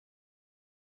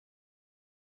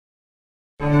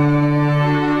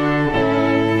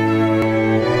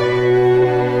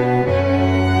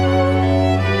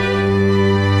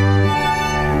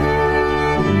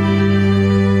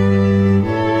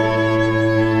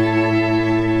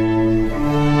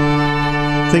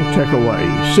ThinkTech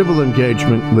Hawaii. Civil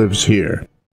engagement lives here.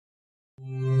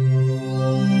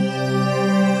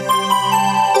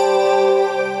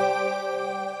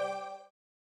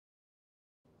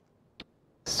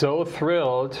 So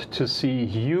thrilled to see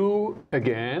you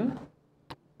again.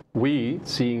 We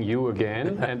seeing you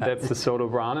again, and that's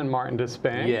Desoto Brown and Martin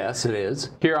Despang. Yes, it is.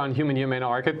 Here on Humane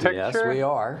Architecture. Yes, we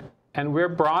are. And we're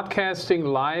broadcasting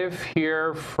live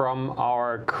here from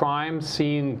our crime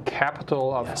scene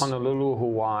capital of Honolulu,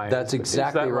 Hawaii. That's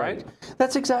exactly right.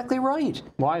 That's exactly right.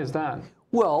 Why is that?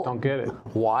 Well, don't get it.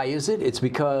 Why is it? It's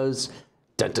because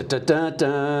let's go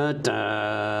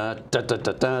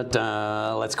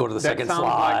to the second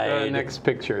slide. Like the next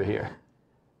picture here.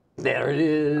 There it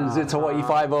is. It's Hawaii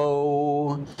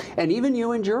 5-0. And even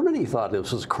you in Germany thought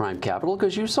this was a crime capital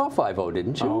because you saw 5-0,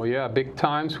 didn't you? Oh, yeah, big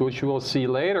times, which we'll see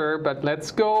later. But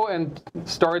let's go and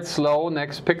start slow.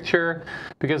 Next picture,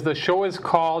 because the show is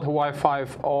called Hawaii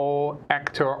 5-0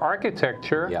 Actor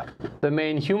Architecture. Yeah. The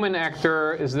main human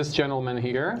actor is this gentleman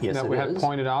here that we had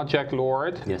pointed out, Jack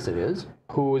Lord. Yes, it is.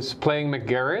 Who is playing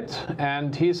McGarrett,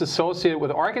 and he's associated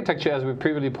with architecture, as we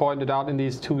previously pointed out in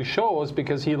these two shows,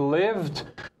 because he lived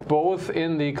both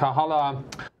in the Kahala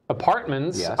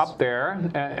apartments up there,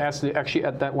 actually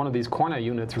at that one of these corner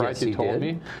units, right? Yes, you told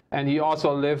me. And he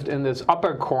also lived in this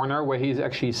upper corner where he's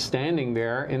actually standing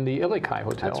there in the Ilikai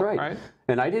Hotel. That's right.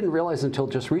 And I didn't realize until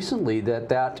just recently that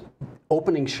that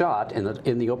opening shot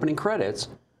in the opening credits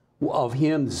of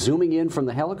him zooming in from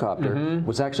the helicopter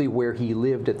was actually where he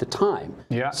lived at the time.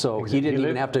 Yeah. So he didn't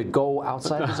even have to go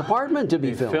outside his apartment to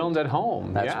be filmed. Filmed at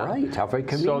home. That's right. How very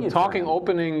convenient. So talking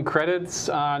opening credits,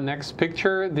 next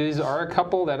picture. These are a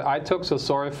couple that I took, so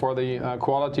sorry for the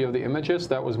quality of the images.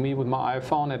 That was me with my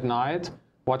iPhone at night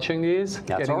watching these,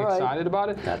 getting excited about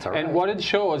it. That's all right. And what it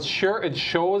shows, sure, it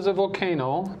shows a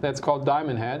volcano that's called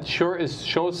Diamond Head. Sure, it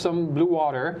shows some blue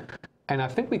water. And I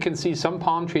think we can see some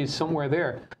palm trees somewhere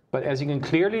there. But as you can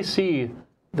clearly see,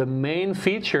 the main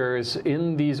features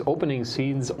in these opening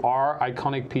scenes are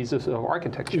iconic pieces of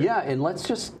architecture. Yeah, and let's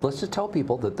just tell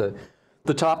people that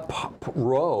the top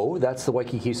row, that's the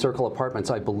Waikiki Circle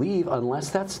Apartments, I believe,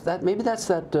 unless maybe that's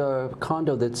that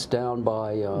condo that's down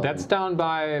by that's down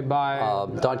by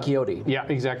Don Quixote. Yeah,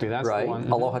 exactly. That's the one.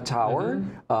 Aloha Tower.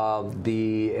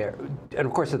 And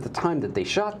of course, at the time that they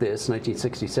shot this,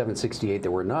 1967, 68,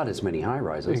 there were not as many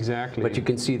high-rises. Exactly. But you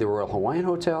can see the Royal Hawaiian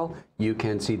Hotel, you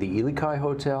can see the Ilikai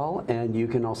Hotel, and you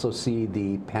can also see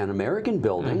the Pan American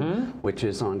Building, which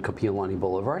is on Kapiolani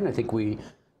Boulevard. And I think we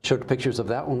showed pictures of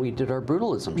that when we did our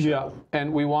brutalism show. Yeah,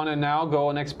 and we want to now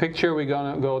go, next picture, we're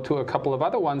going to go to a couple of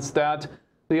other ones that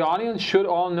the audience should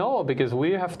all know, because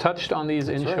we have touched on these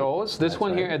in shows. This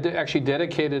one here actually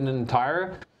dedicated an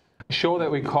entire show that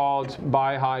we called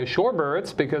By High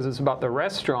Shorebirds, because it's about the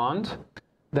restaurant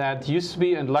that used to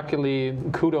be, and luckily,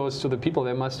 kudos to the people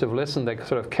that must have listened, that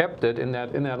sort of kept it in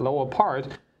that lower part.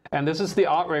 And this is the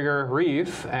Outrigger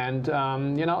Reef, and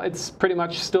you know, it's pretty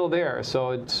much still there.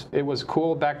 So it was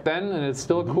cool back then, and it's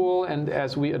still cool. And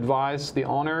as we advise the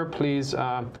owner, please,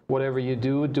 whatever you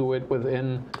do, do it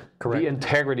within the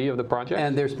integrity of the project.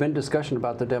 And there's been discussion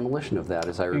about the demolition of that,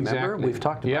 as I remember. Exactly. We've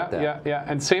talked about that. Yeah.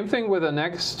 And same thing with the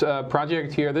next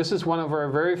project here. This is one of our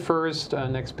very first,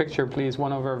 next picture, please,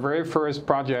 one of our very first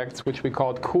projects, which we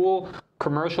called Cool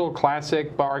Commercial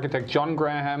Classic by architect John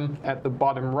Graham at the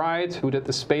bottom right, who did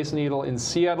the Space Needle in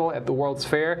Seattle at the World's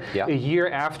Fair a year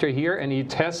after here, and he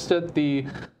tested the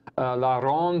La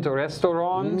Ronde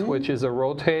restaurant, which is a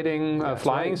rotating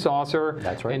flying saucer.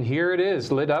 That's right. And here it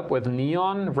is, lit up with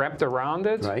neon wrapped around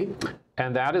it. Right.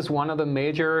 And that is one of the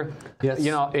major, you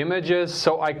know, images,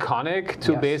 so iconic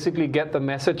to basically get the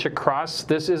message across.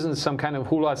 This isn't some kind of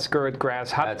hula skirt grass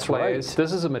hut place.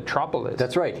 This is a metropolis.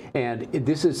 That's right. And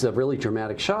this is a really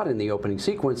dramatic shot in the opening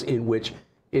sequence in which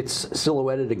it's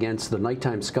silhouetted against the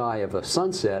nighttime sky of a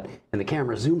sunset, and the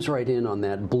camera zooms right in on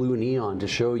that blue neon to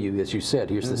show you, as you said,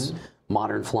 here's this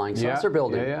modern flying saucer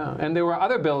building. Yeah. And there were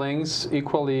other buildings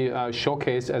equally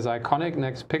showcased as iconic.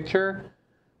 Next picture.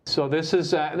 So this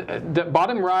is the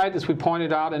bottom right, as we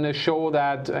pointed out in a show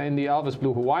that in the Elvis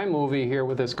Blue Hawaii movie here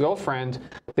with his girlfriend,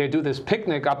 they do this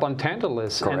picnic up on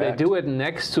Tantalus, and they do it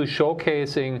next to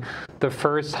showcasing the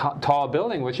first tall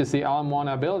building, which is the Ala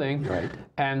Moana building. Right.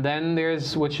 And then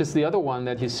there's, which is the other one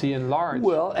that you see in large.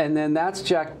 Well, and then that's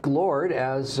Jack Lord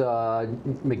as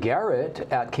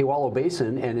McGarrett at Kewalo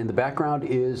Basin, and in the background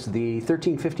is the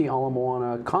 1350 Ala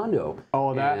Moana condo.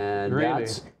 Oh, that really?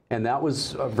 And that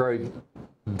was a very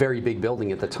very big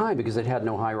building at the time because it had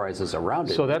no high-rises around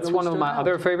it. So that's one of my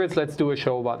other favorites. Let's do a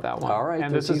show about that one. All right.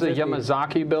 And this is the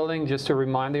Yamazaki building. Just to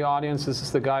remind the audience, this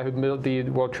is the guy who built the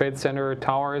World Trade Center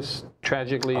towers.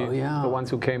 Tragically, the ones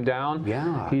who came down.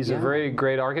 Yeah. He's a very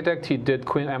great architect. He did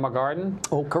Queen Emma Garden.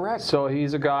 Oh, correct. So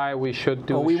he's a guy we should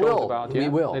do shows about. Yeah? We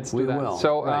will. Let's do that.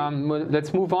 So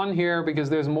let's move on here because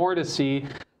there's more to see.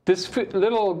 This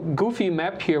little goofy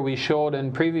map here we showed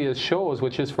in previous shows,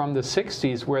 which is from the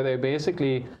 60s, where they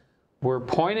basically were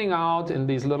pointing out in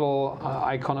these little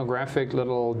iconographic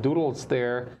little doodles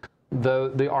there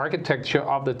the architecture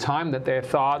of the time that they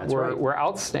thought were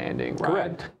outstanding, right?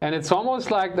 Correct. And it's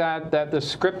almost like that the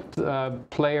script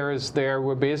players there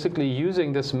were basically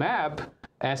using this map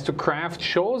as to craft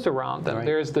shows around them. Right.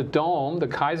 There's the dome, the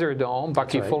Kaiser Dome,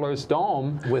 Bucky Fuller's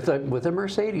dome. With a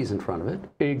Mercedes in front of it.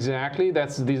 Exactly.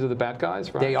 These are the bad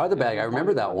guys, right? They are the bad guys. I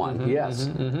remember that one. Yes.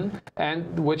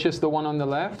 And which is the one on the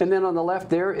left? And then on the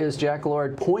left there is Jack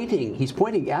Lord pointing. He's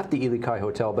pointing at the Ilikai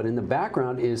Hotel, but in the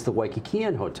background is the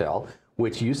Waikikian Hotel,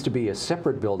 which used to be a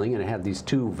separate building, and it had these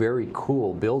two very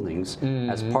cool buildings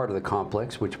as part of the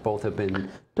complex, which both have been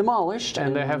demolished.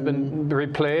 And they have been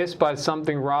replaced by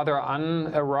something rather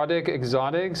unerotic,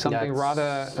 exotic, something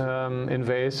rather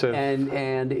invasive.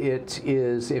 And it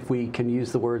is, if we can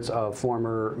use the words of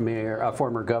former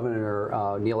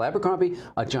Governor Neil Abercrombie,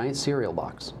 a giant cereal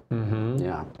box.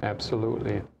 Yeah,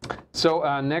 absolutely.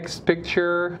 So next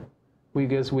picture, we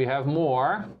guess we have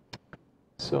more.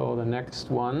 So the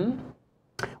next one.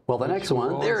 Well, the next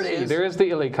one, there it is. There is the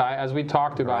Ilikai, as we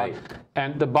talked about. Right.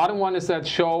 And the bottom one is that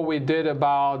show we did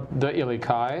about the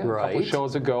Ilikai a couple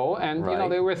shows ago. And, you know,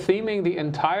 they were theming the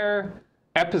entire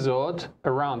episode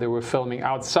around. They were filming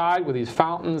outside with these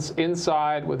fountains,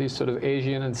 inside with these sort of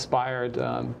Asian-inspired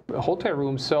hotel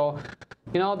rooms. So,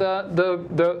 you know,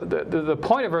 the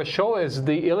point of our show is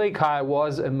the Ilikai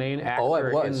was a main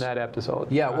actor in that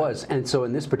episode. Yeah, it was. And so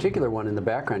in this particular one, in the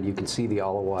background, you can see the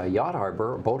Alawai yacht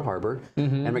harbor, boat harbor,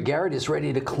 and McGarrett is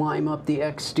ready to climb up the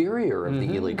exterior of the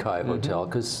Ilikai Hotel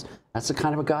because that's the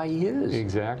kind of a guy he is.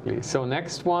 Exactly. So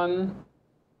next one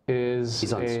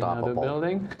is another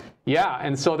building. Yeah,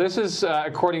 and so this is,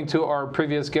 according to our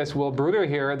previous guest, Will Bruder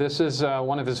here, this is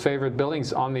one of his favorite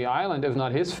buildings on the island, if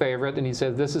not his favorite, and he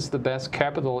said this is the best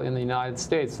Capitol in the United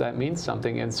States. That means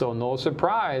something, and so no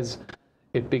surprise,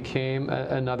 it became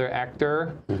another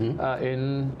actor in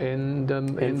the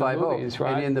movies,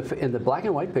 right? And in the black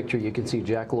and white picture, you can see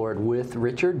Jack Lord with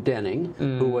Richard Denning,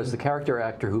 who was the character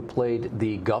actor who played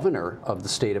the governor of the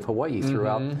state of Hawaii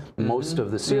throughout most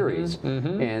of the series.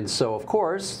 And so, of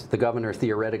course, the governor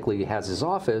theoretically has his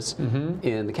office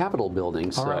in the Capitol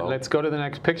building. So. All right, let's go to the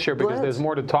next picture because there's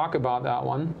more to talk about that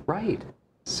one. Right.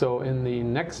 So in the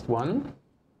next one.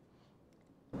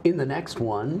 In the next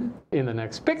one. In the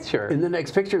next picture. In the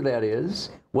next picture, that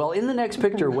is. Well, in the next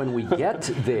picture, when we get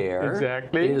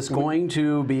there, is going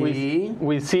to be...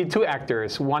 We see two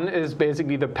actors. One is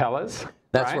basically the palace.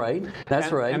 That's right.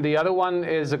 That's right. And the other one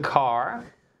is a car.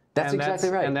 That's exactly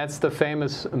right. And that's the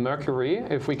famous Mercury.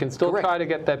 If we can still try to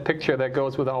get that picture that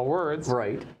goes with our words.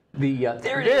 Right.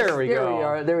 There we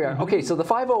are. Okay, so the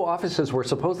 5-0 offices were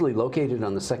supposedly located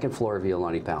on the second floor of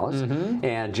Iolani Palace,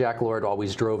 and Jack Lord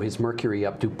always drove his Mercury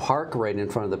up to park right in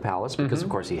front of the palace because, of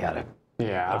course, he had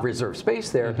a reserved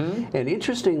space there. And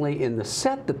interestingly, in the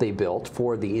set that they built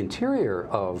for the interior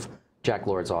of Jack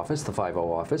Lord's office, the 5-0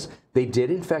 office, they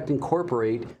did in fact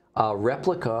incorporate a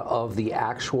replica of the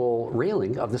actual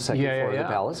railing of the second floor of the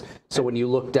palace. So when you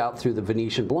looked out through the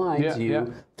Venetian blinds,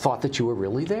 you thought that you were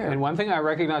really there. And one thing I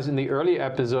recognized in the early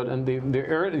episode, and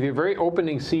the very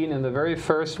opening scene in the very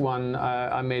first one,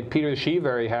 I made Peter Shee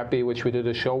very happy, which we did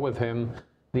a show with him,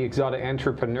 the exotic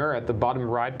entrepreneur. At the bottom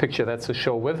right picture, that's a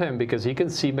show with him, because he can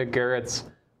see McGarrett's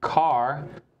car,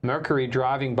 Mercury,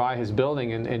 driving by his building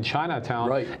in Chinatown.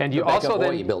 Right. And you also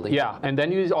then and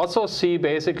then you also see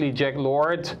basically Jack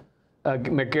Lord,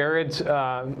 McGarrett,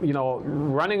 you know,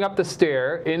 running up the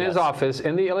stair in his office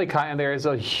in the Ilikai, and there is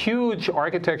a huge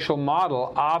architectural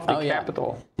model of the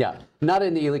Capitol. Yeah, not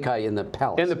in the Ilikai, in the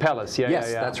palace. In the palace,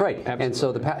 yes, that's right. Absolutely. And so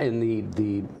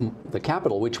in the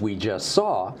Capitol, which we just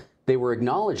saw, they were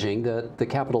acknowledging that the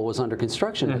Capitol was under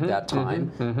construction at that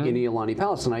time in Iolani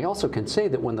Palace. And I also can say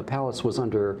that when the palace was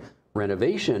under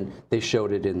renovation, they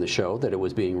showed it in the show that it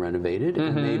was being renovated,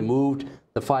 and they moved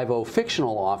the 5-0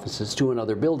 fictional offices to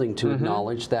another building to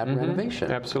acknowledge that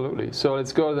renovation. Absolutely. So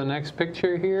let's go to the next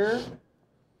picture here.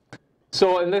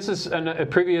 So, and this is a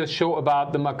previous show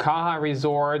about the Makaha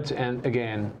Resort, and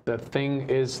again, the thing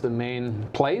is the main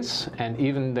place, and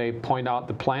even they point out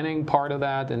the planning part of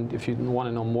that, and if you want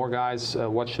to know more, guys,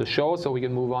 watch the show so we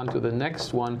can move on to the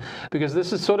next one, because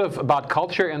this is sort of about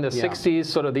culture in the 60s,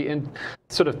 sort of the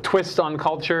sort of twist on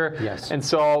culture. Yes. And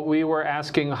so we were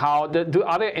asking how,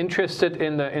 are they interested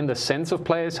in the sense of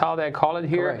place, how they call it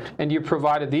here? Correct. And you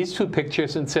provided these two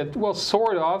pictures and said, well,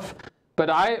 sort of. But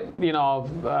I,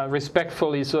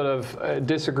 respectfully sort of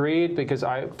disagreed, because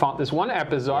I found this one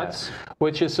episode,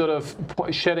 which is sort of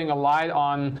shedding a light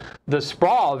on the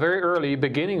sprawl, very early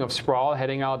beginning of sprawl,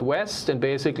 heading out west, and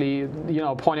basically,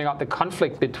 pointing out the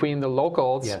conflict between the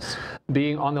locals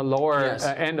being on the lower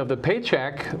end of the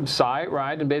paycheck side,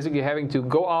 right, and basically having to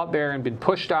go out there and be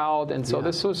pushed out. And so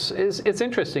this it's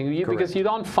interesting because you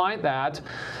don't find that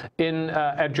in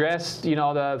addressed,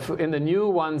 in the new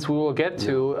ones we will get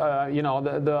to,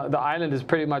 the island is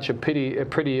pretty much a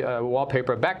pretty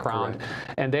wallpaper background,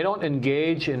 and they don't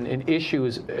engage in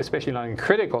issues, especially not in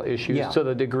critical issues, to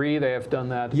the degree they have done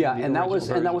that. Yeah, and that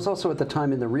was also at the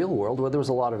time in the real world where there was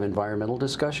a lot of environmental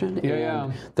discussion.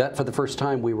 And that for the first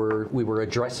time we were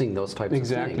addressing those types of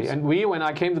things. Exactly, and when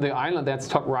I came to the island, that's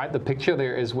top right. The picture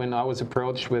there is when I was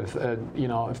approached with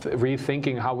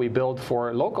rethinking how we build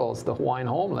for locals, the Hawaiian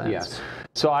homelands. Yes.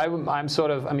 So I'm sort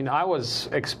of, I was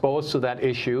exposed to that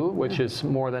issue, which is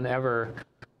more than ever,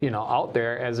 out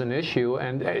there as an issue.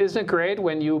 And isn't it great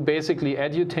when you basically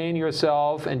edutain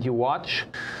yourself and you watch,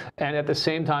 and at the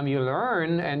same time you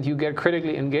learn and you get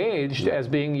critically engaged as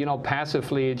being,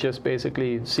 passively just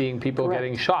basically seeing people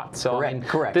getting shot. So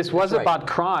this was about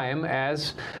crime,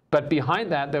 but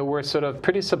behind that there were sort of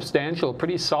pretty substantial,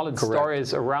 pretty solid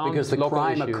stories around because the local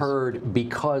crime issues. Occurred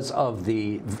because of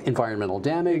the environmental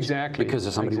damage. Exactly.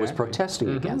 Because somebody was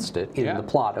protesting against it in the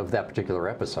plot of that particular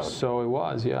episode. So it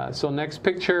was, So next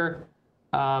picture.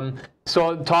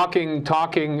 So talking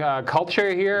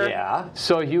culture here. Yeah.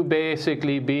 So you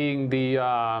basically being the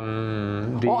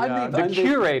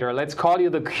curator. Let's call you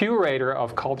the curator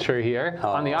of culture here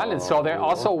on the island. So they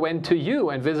also went to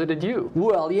you and visited you.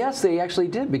 Well, yes, they actually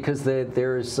did, because they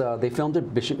filmed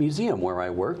at Bishop Museum where I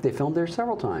work. They filmed there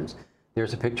several times.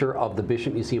 There's a picture of the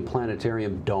Bishop Museum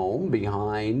Planetarium dome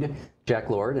behind Jack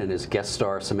Lord and his guest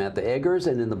star Samantha Eggers,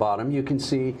 and in the bottom you can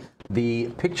see the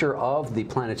picture of the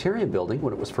planetarium building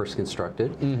when it was first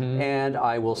constructed. And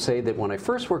I will say that when I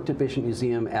first worked at Bishop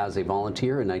Museum as a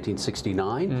volunteer in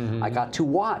 1969, I got to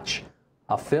watch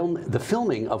the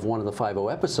filming of one of the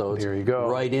H5O episodes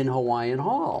right in Hawaiian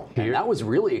Hall. And that was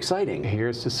really exciting.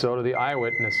 Here's Desoto, the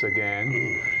eyewitness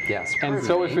again. Yes. And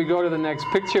so if we go to the next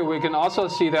picture, we can also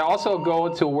see they also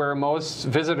go to where most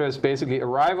visitors basically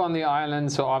arrive on the island.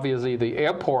 So obviously the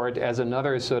airport as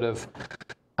another sort of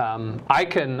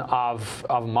icon of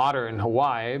modern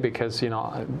Hawaii, because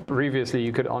previously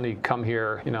you could only come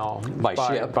here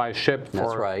by ship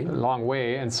for a long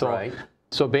way, and so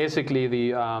so basically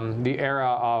the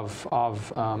era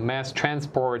of mass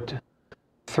transport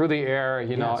through the air,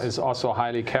 is also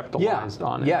highly capitalized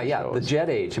on it. The jet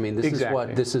age. I mean,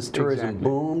 this is tourism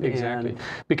boomed. Exactly.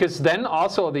 Because then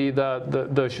also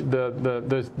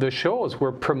the shows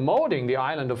were promoting the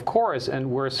island, of course,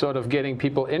 and were sort of getting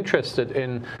people interested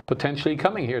in potentially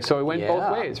coming here. So it went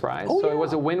both ways, right? So it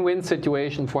was a win-win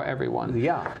situation for everyone.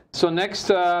 Yeah. So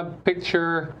next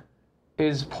picture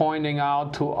is pointing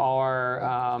out to our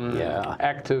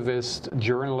activist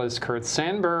journalist Kurt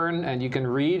Sanborn, and you can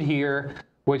read here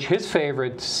which his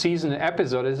favorite season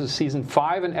episode is season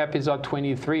 5 and episode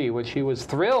 23, which he was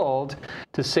thrilled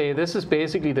to say this is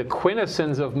basically the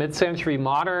quintessence of mid-century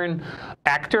modern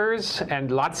actors, and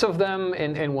lots of them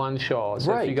in one show.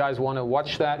 So if you guys want to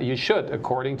watch that, you should,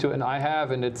 according to, and I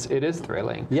have, and it is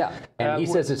thrilling. Yeah, and he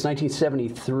says it's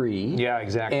 1973. Yeah,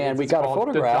 exactly. And we got a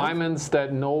photograph. The Diamonds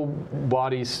That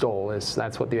Nobody Stole,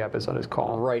 that's what the episode is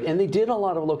called. Right, and they did a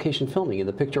lot of location filming. In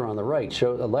the picture on the right,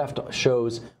 left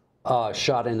shows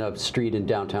shot in a street in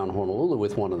downtown Honolulu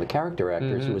with one of the character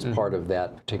actors who was part of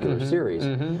that particular series.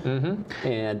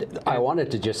 And I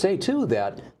wanted to just say, too,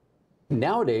 that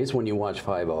nowadays when you watch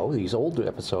H5O, these old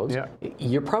episodes,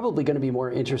 you're probably going to be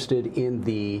more interested in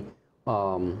the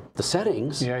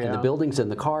settings and the buildings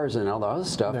and the cars and all the other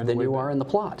stuff than you are in the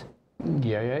plot.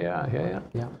 Yeah.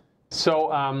 So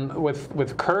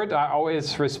with Kurt, I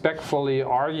always respectfully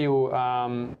argue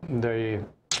the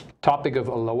topic of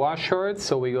aloha shirts.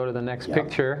 So we go to the next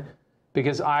picture,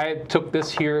 because I took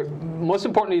this here. Most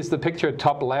importantly is the picture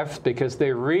top left, because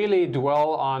they really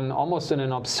dwell on, almost in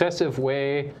an obsessive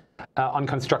way, on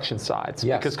construction sites.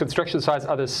 Yes. Because construction sites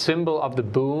are the symbol of the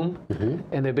boom,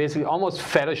 and they basically almost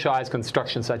fetishize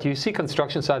construction sites. You see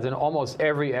construction sites in almost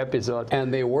every episode.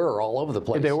 And they were all over the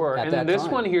place. They were. At And in this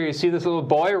one here, you see this little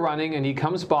boy running, and he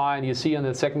comes by, and you see on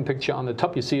the second picture on the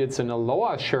top, you see it's an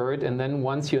Aloha shirt, and then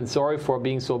once you, and sorry for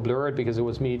being so blurred because it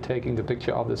was me taking the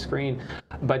picture off the screen,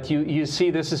 but you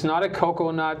see this is not a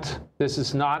coconut, this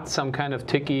is not some kind of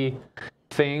tiki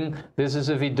thing. This is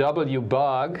a VW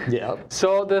bug. Yeah.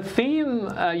 So the theme,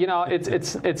 you know,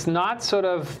 it's not sort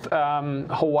of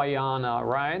Hawaiiana,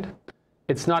 right?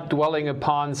 It's not dwelling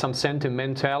upon some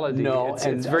sentimentality. No,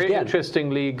 it's very again,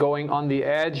 interestingly going on the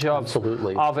edge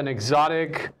of an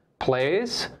exotic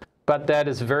place, but that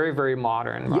is very, very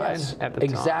modern, right? Yes, at the time.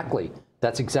 exactly.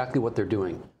 That's exactly what they're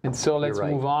doing. And so let's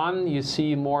move on. You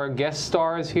see more guest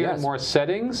stars here, more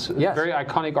settings. Yes. Very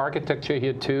iconic architecture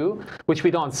here too, which we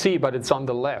don't see, but it's on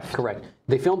the left. Correct.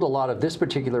 They filmed a lot of this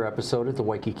particular episode at the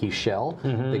Waikiki Shell.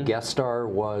 The guest star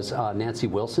was Nancy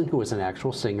Wilson, who was an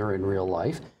actual singer in real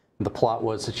life. The plot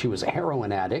was that she was a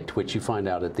heroin addict, which you find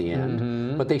out at the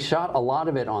end. But they shot a lot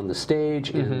of it on the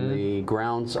stage in the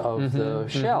grounds of the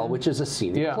Shell, which is a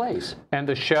scenic place. And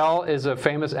the Shell is a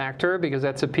famous actor because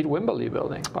that's a Pete Wimberly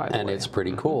building, by the way. And it's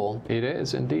pretty cool. It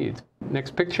is, indeed.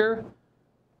 Next picture.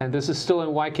 And this is still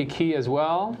in Waikiki as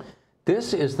well.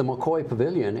 This is the McCoy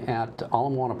Pavilion at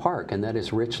Ala Moana Park, and that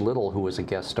is Rich Little, who was a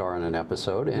guest star in an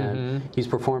episode. And he's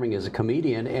performing as a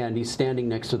comedian, and he's standing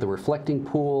next to the reflecting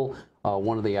pool.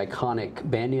 One of the iconic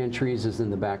banyan trees is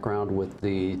in the background with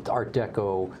the Art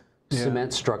Deco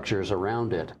cement structures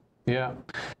around it. Yeah.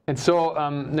 And so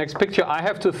next picture, I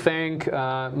have to thank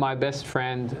my best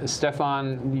friend,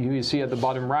 Stefan, who you see at the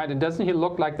bottom right. And doesn't he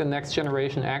look like the next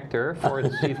generation actor for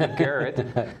Steve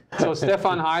McGarrett? So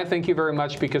Stefan, hi, thank you very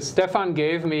much, because Stefan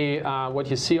gave me what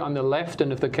you see on the left,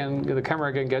 and if the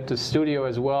camera can get to studio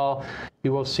as well,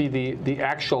 you will see the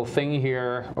actual thing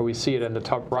here, or we see it in the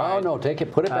top right. Oh, no, take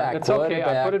it, put it back. It's okay,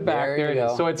 I put it back. There it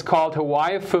is. So it's called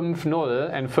Hawaii 5-0,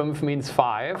 and 5 means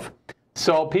 5.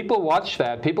 So people watch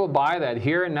that, people buy that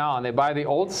here and now, and they buy the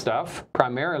old stuff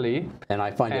primarily. And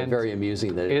I find it very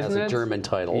amusing that it has a German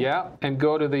title. Yeah, and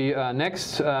go to the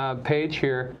next page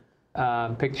here,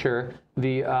 picture.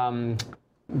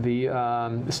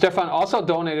 Stefan also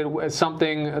donated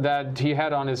something that he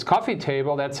had on his coffee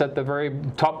table that's at the very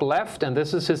top left, and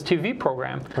this is his TV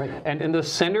program. Right. And in the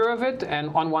center of it, and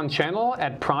on one channel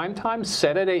at prime time,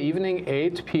 Saturday evening,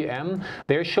 8 p.m.,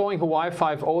 they're showing Hawaii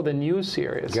 5-0, the new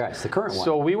series. Yes, the current one.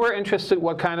 So we were interested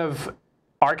what kind of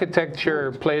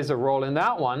architecture plays a role in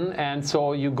that one, and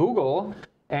so you Google,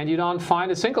 and you don't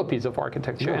find a single piece of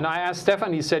architecture. No. And I asked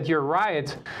Stefan, he said, you're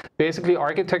right. Basically,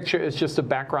 architecture is just a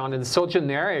background. And it's so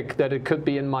generic that it could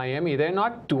be in Miami. They're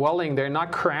not dwelling, they're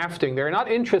not crafting, they're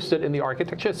not interested in the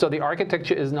architecture. So the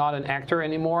architecture is not an actor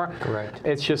anymore. Correct.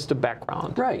 It's just a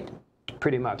background. Right.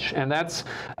 Pretty much. And that's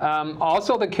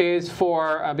also the case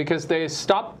for, because they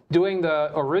stopped doing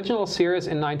the original series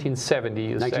in 1970,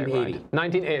 you 1980. say, right?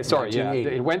 1980, sorry, 1980.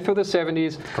 yeah. It went through the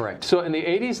 70s. Correct. So in the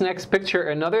 80s, next picture,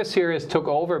 another series took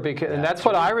over, because, and that's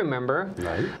what I remember.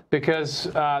 Right. Because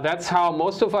that's how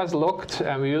most of us looked.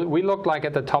 We looked like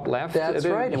at the top left. That's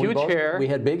right. Huge hair. We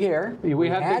had big hair. We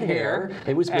had big hair.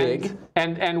 It was big.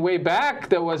 And way back,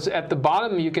 there was at the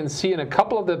bottom, you can see in a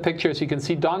couple of the pictures, you can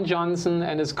see Don Johnson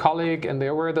and his colleague, and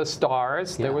there were the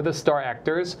stars. They were the star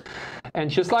actors. And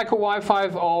just like Hawaii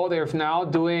 5-0, they're now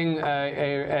doing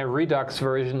a redux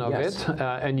version of it,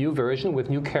 a new version with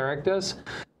new characters.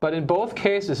 But in both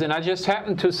cases, and I just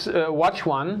happened to watch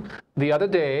one the other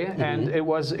day, and it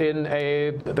was in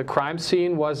the crime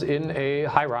scene was in a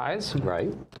high-rise.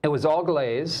 Right. It was all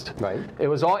glazed. Right. It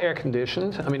was all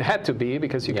air-conditioned. I mean, it had to be,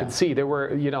 because you could see there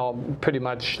were, pretty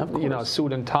much,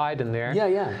 suit and tied in there. Yeah,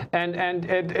 yeah. And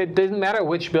it didn't matter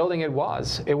which building it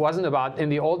was. It wasn't about, in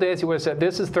the old days, you would have said,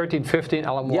 this is 1315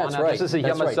 Ala Moana. That's right. This is a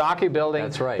Yamazaki building.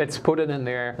 That's right. Let's put it in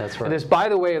there. That's right. And there's, by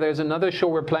the way, there's another show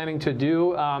we're planning to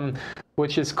do,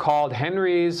 which is called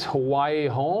Henry's Hawaii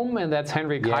Home, and that's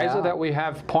Henry Kaiser that we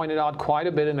have pointed out quite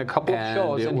a bit in a couple of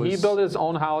shows. And he built his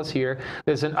own house here.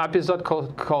 There's an episode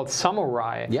called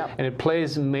Samurai, and it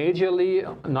plays majorly,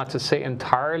 not to say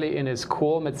entirely, in his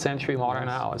cool mid-century modern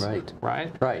house. Right.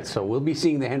 Right? Right. So we'll be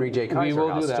seeing the Henry J. Kaiser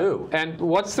house too. And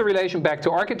what's the relation back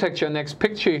to architecture? Next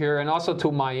picture here, and also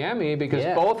to Miami, because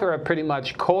both are pretty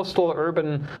much coastal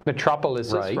urban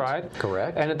metropolises, right?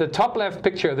 Correct. And at the top left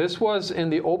picture, this was in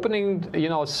the opening,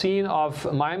 scene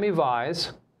of Miami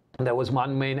Vice. There was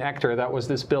one main actor, that was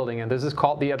this building, and this is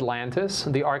called the Atlantis.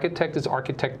 The architect is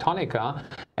Arquitectonica,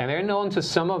 and they're known to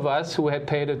some of us who had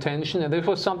paid attention, and this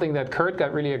was something that Kurt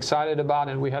got really excited about,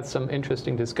 and we had some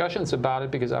interesting discussions about it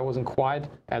because I wasn't quite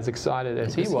as excited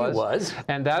as he was.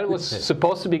 And that was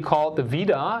supposed to be called the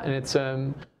Vida, and it's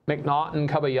McNaughton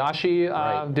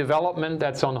Kobayashi development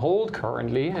that's on hold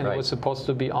currently, and it was supposed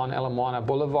to be on Ala Moana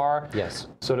Boulevard,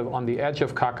 sort of on the edge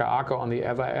of Kaka'ako, on the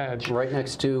ever edge. Right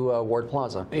next to Ward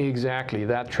Plaza. Exactly,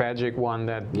 that tragic one,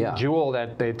 that jewel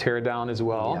that they tear down as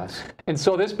well. And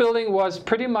so this building was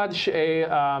pretty much a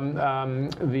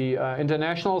the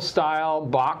international style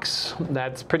box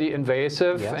that's pretty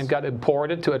invasive and got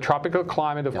imported to a tropical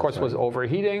climate, of course, was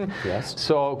overheating.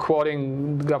 So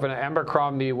quoting Governor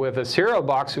Abercrombie with a cereal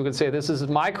box, we could say this is a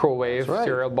microwave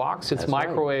cereal box. It's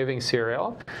microwaving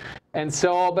cereal. And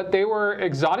so, but they were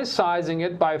exoticizing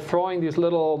it by throwing these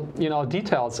little,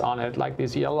 details on it, like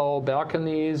these yellow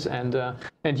balconies.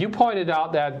 And you pointed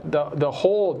out that the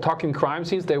whole, talking crime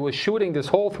scenes, they were shooting this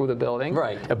hole through the building.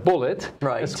 A bullet,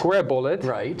 a square bullet,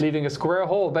 leaving a square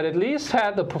hole, but at least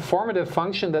had the performative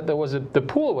function that there was the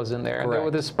pool was in there, and there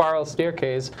was this spiral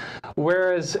staircase.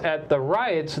 Whereas at the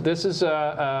right, this is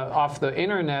off the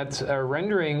internet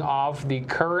rendering of the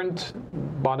current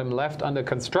bottom left under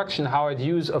construction, how it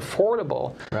used affordable.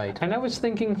 And I was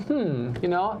thinking, doesn't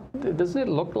it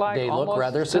look like they almost look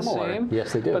rather similar? The same?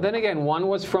 Yes, they do. But then again, one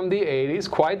was from the 80s,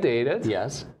 quite dated.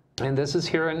 And this is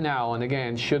here and now. And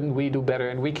again, shouldn't we do better?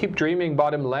 And we keep dreaming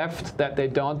bottom left that they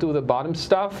don't do the bottom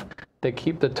stuff. They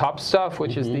keep the top stuff,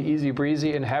 which is the easy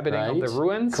breezy inhabiting of the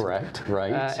ruins.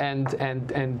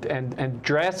 And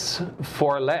dress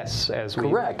for less, as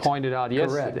we pointed out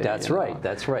yesterday. That's right.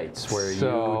 That's right. It's where you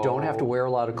don't have to wear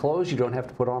a lot of clothes. You don't have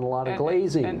to put on a lot of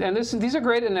glazing. And these are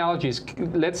great analogies.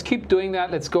 Let's keep doing that.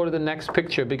 Let's go to the next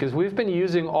picture, because we've been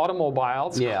using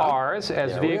automobiles, cars,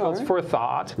 as vehicles for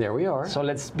thought. There we are. So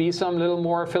let's be some little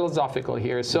more philosophical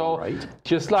here. So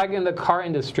just like in the car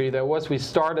industry, we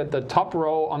started the top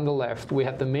row on the left. We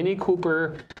had the Mini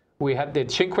Cooper, we had the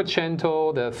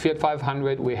Cinquecento, the Fiat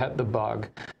 500, we had the Bug.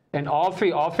 And all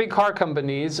three car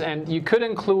companies, and you could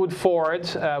include Ford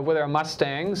with their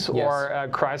Mustangs or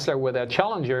Chrysler with their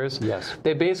Challengers.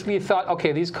 They basically thought,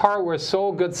 okay, these cars were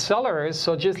so good sellers,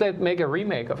 so just let's make a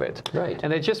remake of it.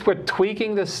 And they just were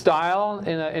tweaking the style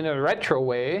in a retro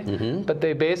way, but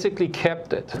they basically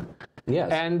kept it.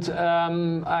 And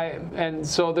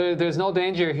so there's no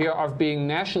danger here of being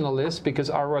nationalist, because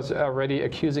I was already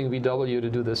accusing VW to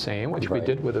do the same, which we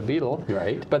did with the Beetle.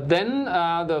 But then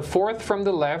the fourth from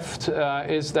the left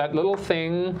is that little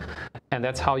thing, and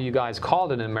that's how you guys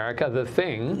called it in America, the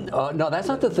Thing. No, that's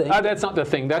not the Thing. That's not the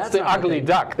Thing. That's the ugly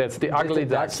duck. That's the ugly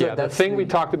duck. The Thing we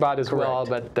talked about as well,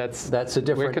 but that's a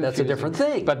different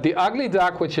thing. But the ugly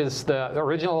duck, which is the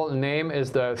original name,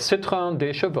 is the Citroën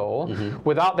Desoto.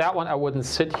 Without that one, I wouldn't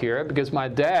sit here, because my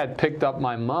dad picked up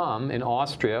my mom in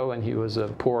Austria when he was a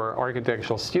poor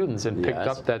architectural student, and picked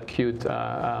up that cute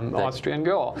Austrian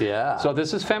girl. So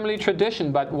this is family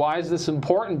tradition. But why is this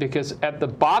important? Because at the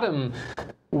bottom,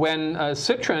 when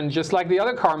Citroën, just like the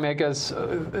other car makers,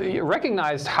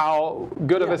 recognized how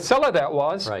good of a seller that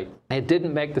was, it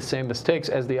didn't make the same mistakes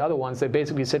as the other ones. They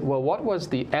basically said, well, what was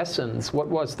the essence? What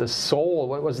was the soul?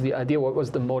 What was the idea? What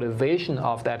was the motivation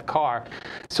of that car?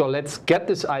 So let's get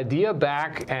this idea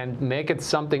back and make it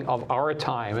something of our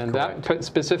time. And that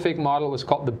specific model was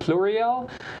called the Pluriel.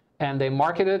 And they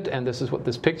marketed, and this is what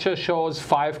this picture shows,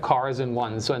 5 cars in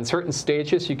one. So in certain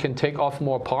stages, you can take off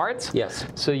more parts.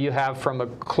 So you have from a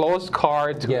closed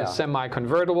car to a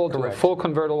semi-convertible, to a full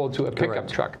convertible, to a pickup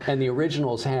truck. And the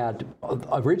originals had,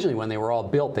 originally when they were all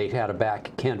built, they had a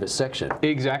back canvas section.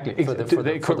 They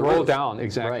could roll down.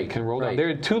 Can roll down. There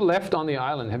are 2 left on the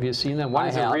island. Have you seen them? One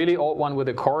is a really old one with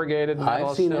a corrugated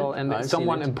metal still, and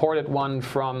someone imported one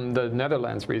from the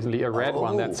Netherlands recently, a red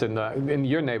one that's in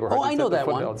your neighborhood. I know that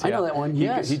one. I know that one,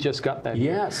 He just got that.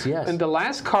 And the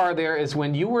last car there is,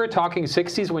 when you were talking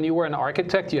 60s, when you were an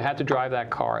architect, you had to drive that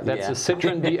car. That's a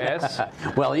Citroën DS.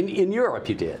 Well, in Europe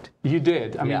you did. You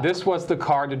did. I mean, this was the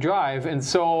car to drive. And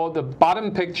so the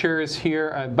bottom picture is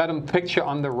here, bottom picture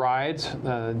on the right.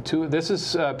 This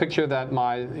is a picture that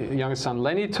my youngest son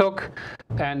Lenny took.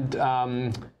 And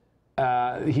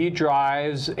he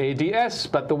drives a DS,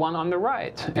 but the one on the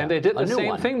right. And they did the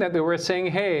same thing, that they were saying,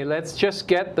 hey, let's just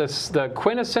get the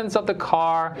quintessence of the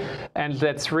car, and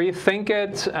let's rethink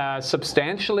it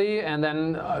substantially, and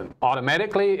then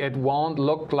automatically it won't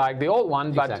look like the old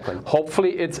one, but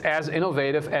hopefully it's as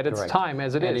innovative at its time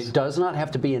as it is. And it does not have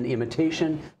to be an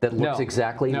imitation that looks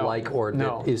exactly like, or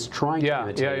that is trying to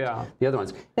imitate the other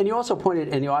ones. And you also pointed,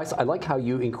 and I like how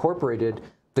you incorporated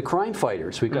the crime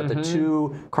fighters. We've got the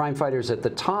two crime fighters at the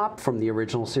top from the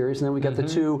original series, and then we got the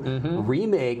two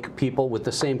remake people with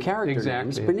the same character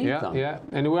names beneath them. Yeah,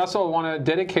 and we also want to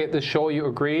dedicate the show, you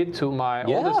agreed, to my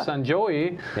oldest son,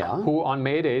 Joey, who on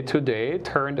May Day today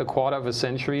turned a quarter of a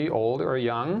century old or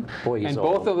young. Boy, he's and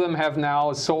old. both of them have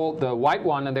now sold the white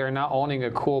one, and they're now owning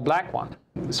a cool black one.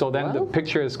 So then the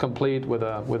picture is complete with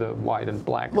a white and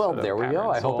black. Well, there we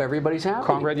go. I hope everybody's happy.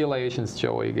 Congratulations,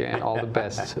 Joey, again. All the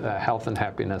best. Health and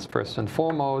happiness first and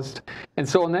foremost. And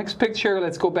so next picture,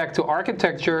 let's go back to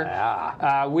architecture.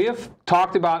 We have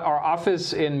talked about our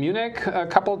office in Munich a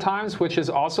couple of times, which is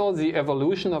also the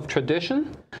evolution of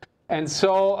tradition. And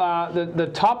so the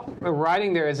top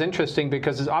writing there is interesting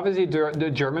because it's obviously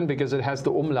the German, because it has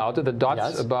the umlaute, the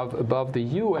dots above the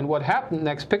U. And what happened,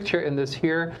 next picture in this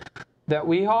here, that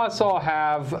we also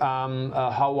have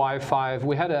a Hawaii 5.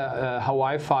 We had a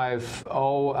Hawaii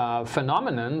 5.0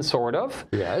 phenomenon, sort of.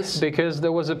 Yes. Because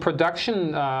there was a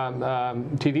production,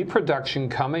 TV production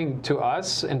coming to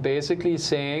us and basically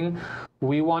saying,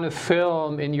 we want to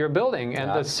film in your building. And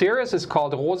the series is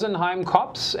called Rosenheim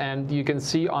Cops, and you can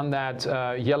see on that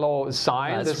yellow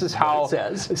sign, this is how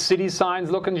city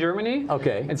signs look in Germany.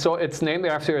 Okay. And so it's named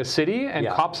after a city, and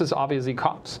cops is obviously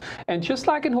cops. And just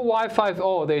like in Hawaii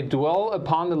 5.0, they dwell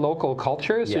upon the local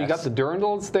culture. So you got the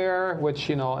dirndls there, which,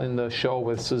 you know, in the show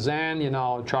with Suzanne, you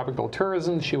know, tropical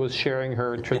tourism, she was sharing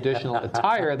her traditional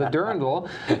attire, the dirndl.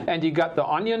 And you got the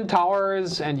onion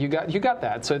towers, and you got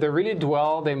that. So they really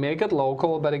dwell, they make it local.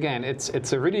 But again,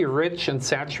 it's a really rich and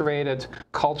saturated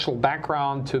cultural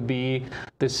background to be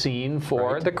the scene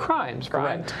for the crimes,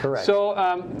 right? Correct. So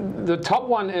the top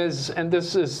one is, and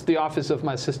this is the office of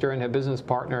my sister and her business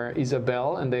partner,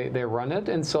 Isabel, and they run it.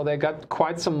 And so they got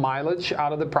quite some mileage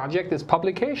out of the project, is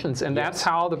publications. And that's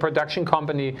how the production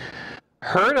company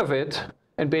heard of it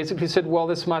and basically said, well,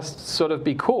 this must sort of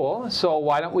be cool, so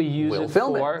why don't we use it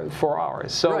for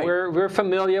ours? So we're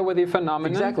familiar with the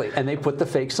phenomenon. Exactly, and they put the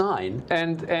fake sign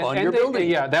on your building.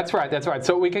 Yeah, that's right.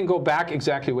 So we can go back,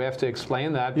 exactly, we have to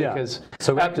explain that, because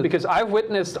because I've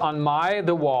witnessed on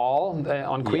the wall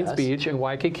on Queens Beach in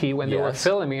Waikiki when they were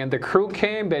filming, and the crew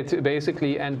came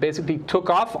basically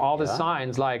took off all the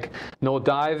signs, like no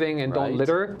diving and don't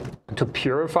litter, to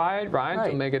purify it,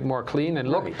 to make it more clean. And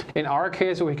look, in our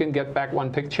case, we can get back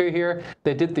one picture here,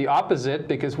 they did the opposite,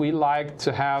 because we like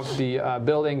to have the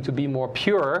building to be more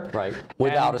pure,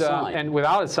 without a sign, and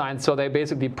without a sign. So they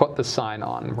basically put the sign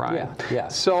on,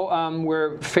 So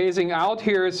we're phasing out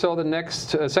here. So the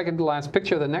next second to last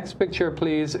picture, the next picture,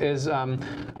 please, is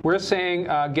we're saying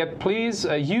please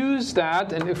use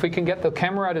that, and if we can get the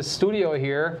camera to studio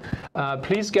here,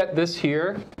 please get this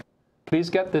here. Please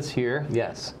get this here.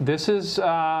 Yes. This is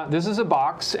a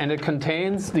box, and it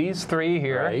contains these three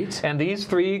here. And these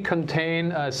three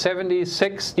contain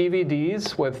 76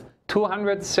 DVDs with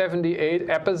 278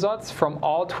 episodes from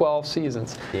all 12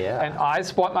 seasons. And I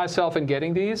spot myself in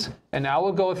getting these, and I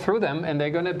will go through them, and they're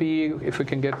going to be, if we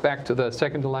can get back to the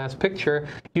second to last picture,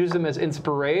 use them as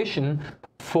inspiration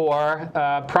for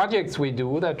projects we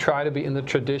do that try to be in the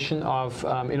tradition of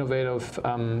innovative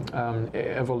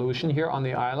evolution here on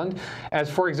the island. As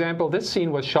for example, this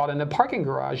scene was shot in a parking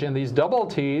garage, and these double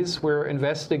T's we're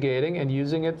investigating and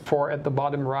using it for, at the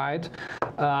bottom right,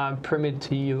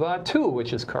 Primitiva 2,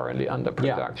 which is currently under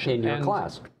production. In your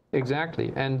class.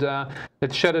 Exactly. And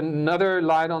let's shed another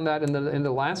light on that in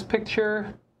the last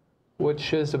picture,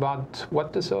 which is about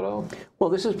what, DeSoto? Well,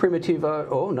 this is Primitiva.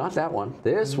 Oh, not that one.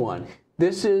 This one.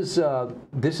 This is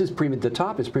the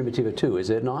top is Primitiva 2,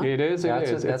 is it not? It is.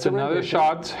 It's another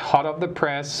shot, hot off the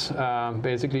press,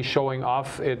 basically showing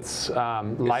off its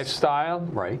lifestyle.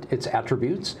 Its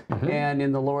attributes. And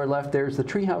in the lower left, there's the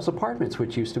Treehouse Apartments,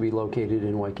 which used to be located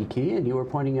in Waikiki. And you were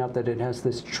pointing out that it has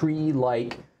this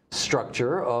tree-like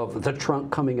structure of the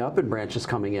trunk coming up and branches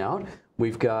coming out.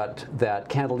 We've got that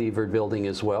cantilevered building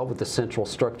as well, with the central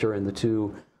structure and the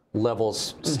two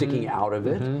levels sticking out of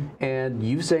it, and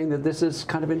you saying that this is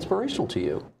kind of inspirational to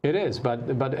you. It is, but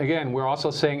again, we're also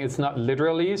saying it's not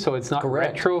literally, so it's not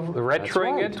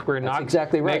retroing it. We're not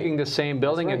making the same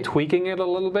building and tweaking it a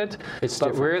little bit.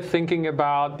 But we're thinking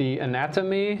about the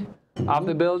anatomy of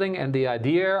the building and the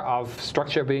idea of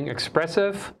structure being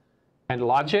expressive and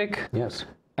logic.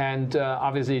 And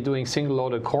obviously doing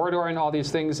single-loaded corridor and all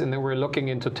these things, and then we're looking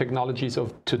into technologies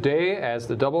of today as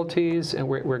the double T's, and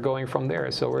we're going from there.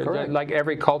 So we're like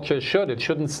every culture should. It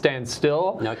shouldn't stand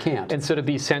still. No, it can't. And sort of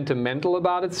be sentimental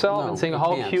about itself and saying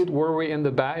how cute were we in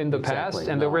the past,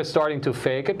 and then we're starting to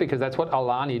fake it, because that's what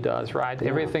Alani does, right?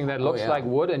 Everything that looks like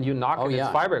wood, and you knock it, it's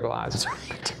fiberglass.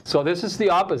 So this is the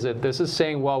opposite. This is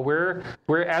saying, well, we're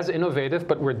as innovative,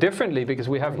 but we're differently because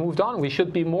we have moved on. We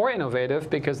should be more innovative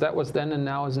because that was then and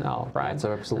now is now, right? That's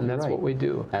absolutely right. And that's what we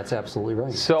do. That's absolutely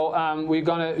right. So we're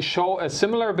going to show a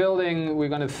similar building. We're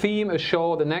going to theme a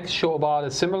show, the next show about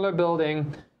a similar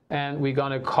building. And we're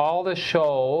going to call the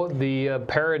show the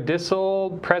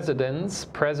Paradisal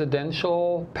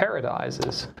Presidential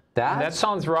Paradises. That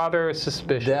sounds rather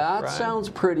suspicious. That right? sounds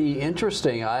pretty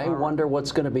interesting. I wonder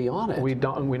what's going to be on it. We're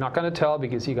not going to tell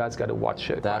because you guys got to watch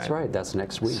it. That's right. That's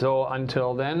next week. So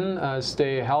until then,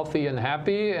 stay healthy and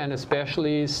happy, and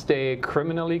especially stay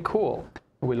criminally cool.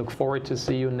 We look forward to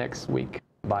see you next week.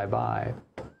 Bye-bye.